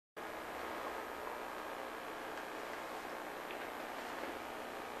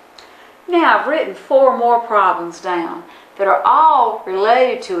Now I've written 4 more problems down that are all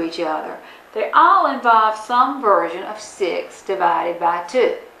related to each other. They all involve some version of 6 divided by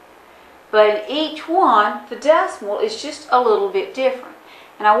 2. But in each one, the decimal is just a little bit different.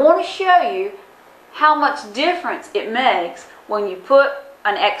 And I want to show you how much difference it makes when you put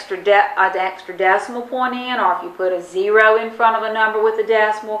an extra decimal point in, or if you put a 0 in front of a number with a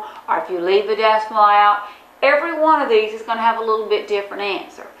decimal, or if you leave the decimal out. Every one of these is going to have a little bit different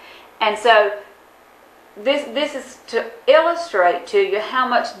answer. And so this is to illustrate to you how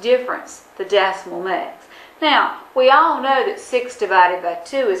much difference the decimal makes. Now, we all know that 6 divided by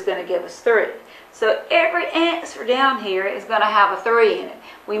 2 is going to give us 3. So every answer down here is going to have a 3 in it.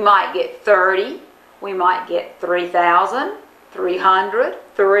 We might get 30, we might get 3,000, 300,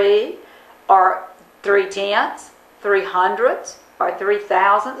 3, or 3/10, 300s, or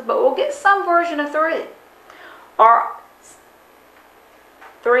 3,000s, but we'll get some version of 3. Or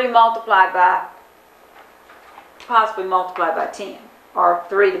 3 multiplied by, possibly multiplied by 10, or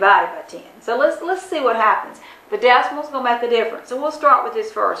 3 divided by 10. So let's see what happens. The decimal's going to make a difference. So we'll start with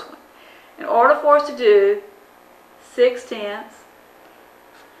this first one. In order for us to do 6/10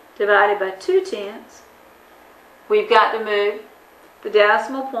 divided by 2/10, we've got to move the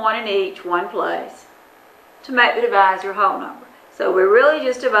decimal point in each one place to make the divisor a whole number. So we're really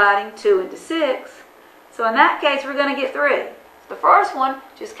just dividing 2 into 6. So in that case, we're going to get 3. The first one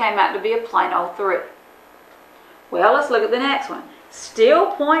just came out to be a plain old 3. Well, let's look at the next one.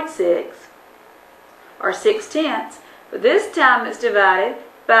 Still 0.6, or 6/10, but this time it's divided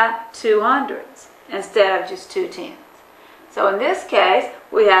by 200ths instead of just 2/10. So in this case,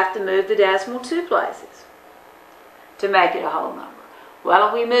 we have to move the decimal 2 places to make it a whole number. Well,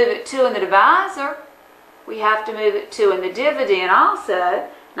 if we move it 2 in the divisor, we have to move it 2 in the dividend also,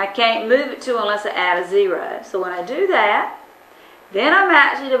 and I can't move it 2 unless I add a 0. So when I do that, then I'm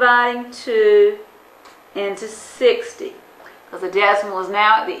actually dividing 2 into 60, because the decimal is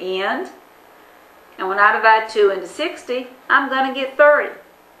now at the end, and when I divide 2 into 60, I'm going to get 30.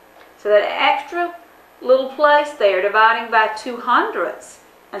 So that extra little place there, dividing by 200ths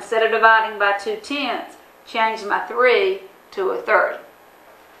instead of dividing by 2/10, changed my 3 to a 30.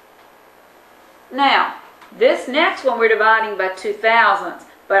 Now, this next one we're dividing by 2,000ths,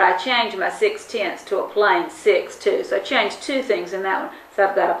 but I changed my 6/10 to a plain 6 too. So I changed 2 things in that one. So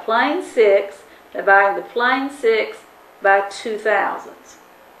I've got a plain 6 dividing the plain 6 by 2,000ths.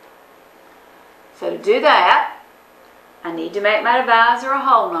 So to do that, I need to make my divisor a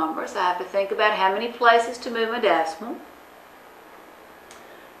whole number. So I have to think about how many places to move my decimal.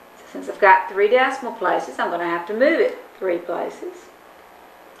 So since I've got 3 decimal places, I'm going to have to move it 3 places.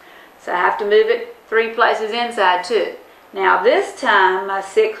 So I have to move it 3 places inside too. Now this time my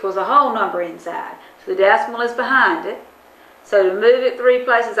 6 was a whole number inside, so the decimal is behind it. So to move it 3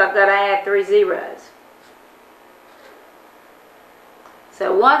 places, I've got to add 3 zeros.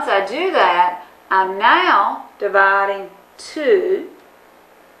 So once I do that, I'm now dividing 2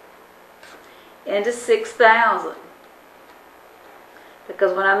 into 6,000.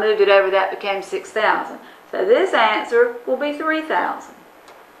 Because when I moved it over, that became 6,000. So this answer will be 3,000.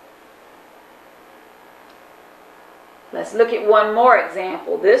 Let's look at one more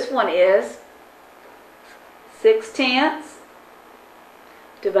example. This one is 6/10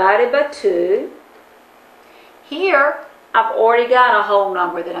 divided by 2. Here, I've already got a whole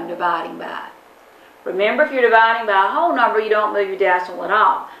number that I'm dividing by. Remember, if you're dividing by a whole number, you don't move your decimal at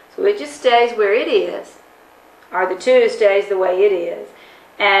all. So it just stays where it is, or the 2 stays the way it is.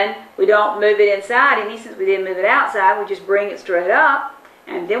 And we don't move it inside any, since we didn't move it outside. We just bring it straight up,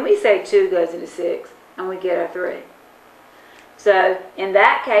 and then we say 2 goes into 6, and we get our 3. So in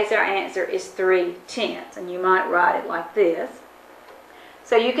that case, our answer is 3/10, and you might write it like this.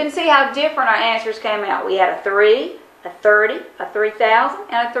 So you can see how different our answers came out. We had a 3, a 30, a 3,000,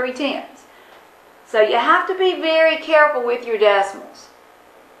 and a 3/10. So you have to be very careful with your decimals.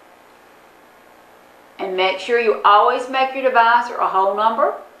 And make sure you always make your divisor a whole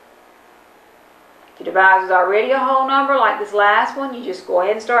number. If your divisor is already a whole number, like this last one, you just go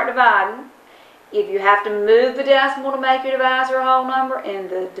ahead and start dividing. If you have to move the decimal to make your divisor a whole number in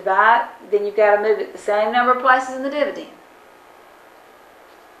the divide, then you've got to move it the same number of places in the dividend.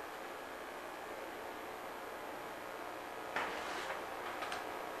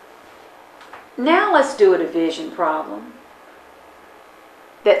 Now let's do a division problem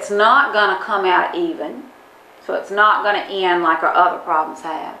that's not going to come out even, so it's not going to end like our other problems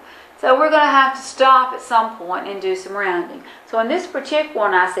have. So we're going to have to stop at some point and do some rounding. So in this particular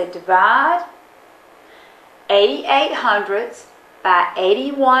one, I said divide 88 hundredths by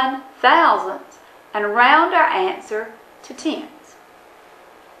 81 thousandths and round our answer to tenths.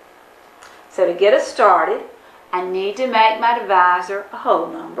 So to get us started, I need to make my divisor a whole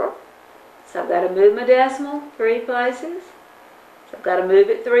number. So I've got to move my decimal 3 places. So I've got to move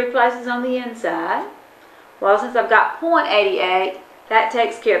it 3 places on the inside. Well, since I've got 0.88, that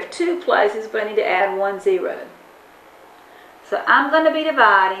takes care of 2 places, but I need to add 1 0. So I'm going to be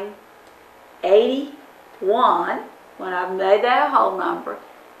dividing 81, when I've made that a whole number,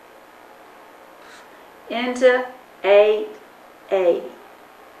 into 880.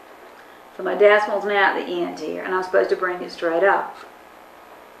 So my decimal's now at the end here, and I'm supposed to bring it straight up.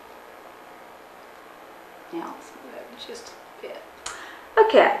 Now, let's move over just a bit.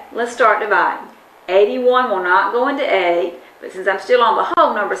 Okay, let's start dividing. 81 will not go into 8, but since I'm still on the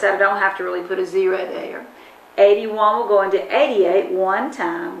whole number side, I don't have to really put a 0 there. 81 will go into 88 one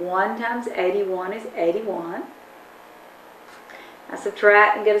time. 1 times 81 is 81. I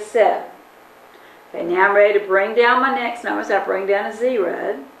subtract and get a 7. Okay, now I'm ready to bring down my next number, so I bring down a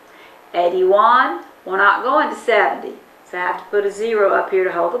 0. 81 will not go into 70, so I have to put a 0 up here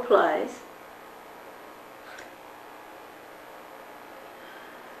to hold the place.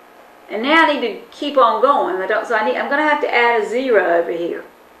 And now I need to keep on going. I'm going to have to add a 0 over here,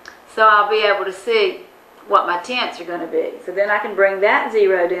 so I'll be able to see what my tenths are going to be. So then I can bring that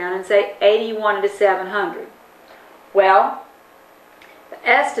 0 down and say 81 into 700. Well,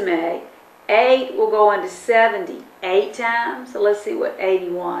 estimate 8 will go into 70 8 times. So let's see what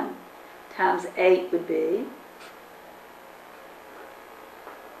 81 times 8 would be.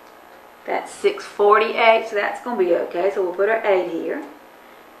 That's 648, so that's going to be okay. So we'll put our 8 here.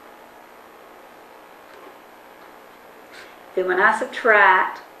 Then when I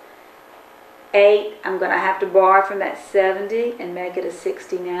subtract 8, I'm going to have to borrow from that 70 and make it a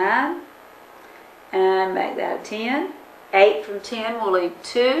 69. And make that a 10. 8 from 10 will leave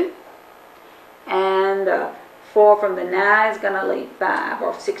 2. And 4 from the 9 is going to leave 5.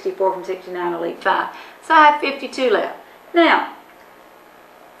 Or 64 from 69 will leave 5. So I have 52 left. Now,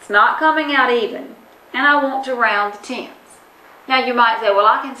 it's not coming out even. And I want to round the tenths. Now you might say, well,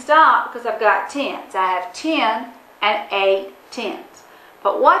 I can stop because I've got tenths. I have 10 and 8 tenths.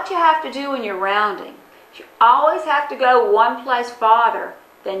 But what you have to do when you're rounding, you always have to go one place farther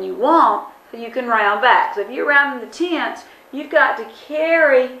than you want so you can round back. So if you're rounding the tenths, you've got to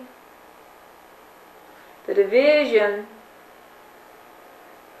carry the division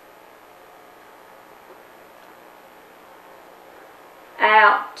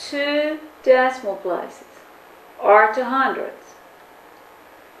out 2 decimal places or to hundredths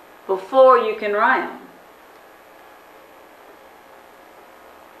before you can round.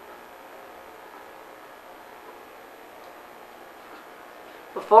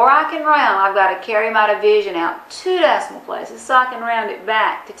 Before I can round, I've got to carry my division out 2 decimal places so I can round it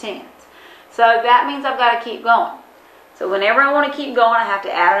back to tenths. So that means I've got to keep going. So whenever I want to keep going, I have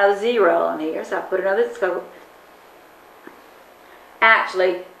to add another 0 on here. So I put another,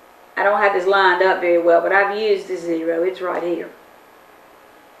 actually, I don't have this lined up very well, but I've used the 0. It's right here.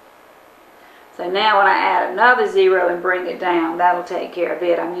 So now when I add another 0 and bring it down, that'll take care of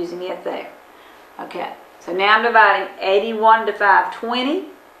it. I'm using it there. Okay. So now I'm dividing 81 to 520.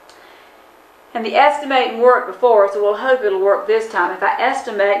 And the estimating worked before, so we'll hope it'll work this time. If I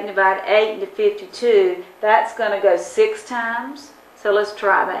estimate and divide 8 into 52, that's going to go 6 times. So let's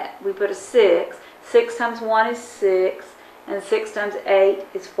try that. We put a 6. 6 times 1 is 6. And 6 times 8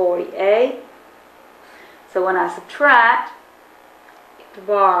 is 48. So when I subtract, to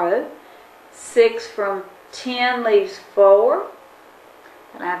borrow, 6 from 10 leaves 4.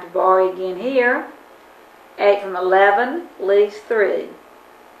 And I have to borrow again here. 8 from 11 leaves 3.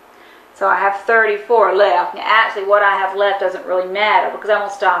 So I have 34 left. Now actually what I have left doesn't really matter because I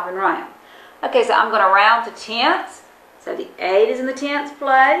won't stop and round. Okay, so I'm going to round to tenths. So the 8 is in the tenths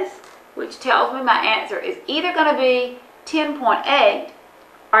place, which tells me my answer is either going to be 10.8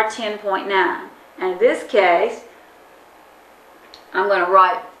 or 10.9. And in this case, I'm going to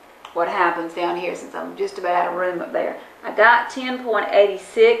write what happens down here since I'm just about out of room up there. I got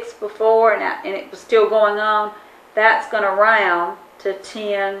 10.86 before and it was still going on. That's going to round to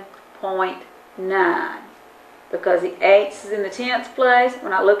 10.9 because the 8 is in the tenths place.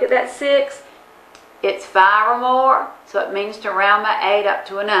 When I look at that 6, it's 5 or more, so it means to round my 8 up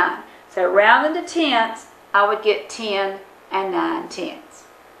to a 9. So rounding to tenths, I would get 10 and 9 tenths.